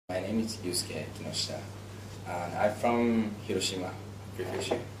My name is Yusuke Kinoshita, and I'm from Hiroshima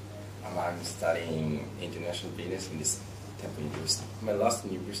Prefecture. I'm studying international business in this Temple University. My last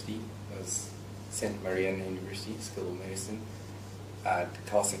university was St. Marian University School of Medicine at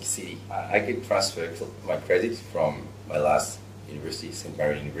Kawasaki City. I could transfer my credits from my last university, St.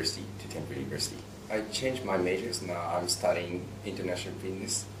 Marian University, to Temple University. I changed my majors. Now I'm studying international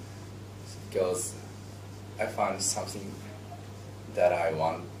business because I found something that I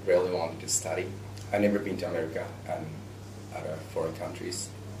really wanted to study. I've never been to America and other foreign countries.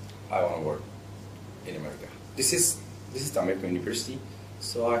 I want to work in America. This is the American University,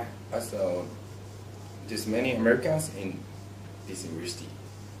 so I saw there's many Americans in this university.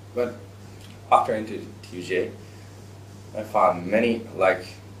 But after I entered TUJ, I found many like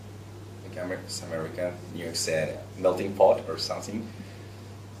American, New York said, melting pot or something.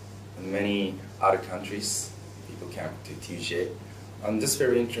 And many other countries, people come to TUJ. And this is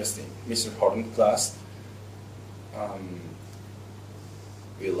very interesting. Mr. Horton class,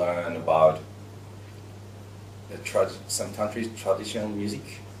 we learn about some countries' traditional music,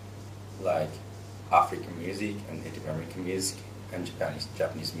 like African music and Native American music, and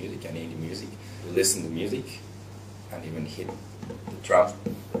Japanese music and Indian music. We listen to music and even hit the drums,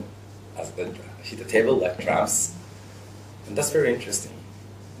 hit the table like drums. And that's very interesting.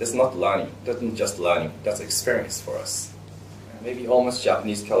 That's not learning. That's not just learning. That's experience for us. Maybe almost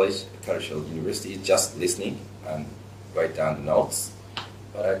Japanese college, cultural university is just listening and write down the notes.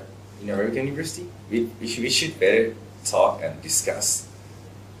 But in American university, we should better talk and discuss.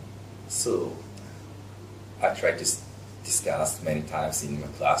 So I tried to discuss many times in my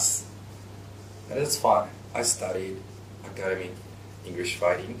class, and it's fun. I studied academic English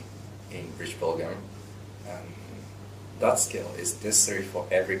writing in British program, and that skill is necessary for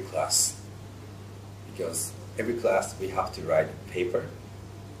every class because every class we have to write a paper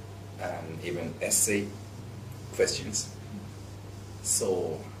and even essay questions.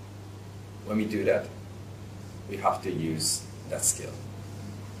 So when we do that, we have to use that skill.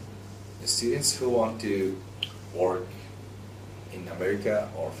 The students who want to work in America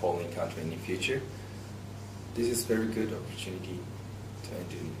or foreign country in the future, this is a very good opportunity to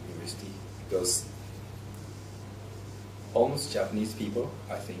enter university because almost Japanese people,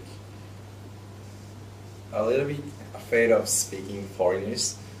 I think, are a little bit afraid of speaking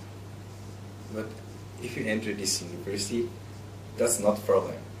foreigners. But if you enter this university, that's not a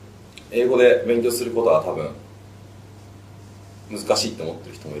problem. 英語で勉強することは多分難しいと思って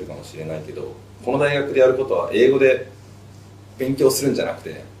る人もいるかもしれないけど、この大学でやることは英語で勉強するんじゃなく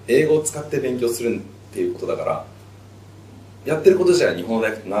て英語を使って勉強するっていうことだから、やってること自体は日本の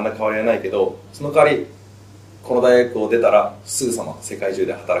大学と何ら変わりはないけど、その代わりこの大学を出たらすぐさま世界中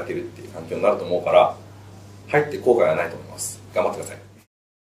で働けるっていう環境になると思うから、入って後悔はないと思います。頑張ってください。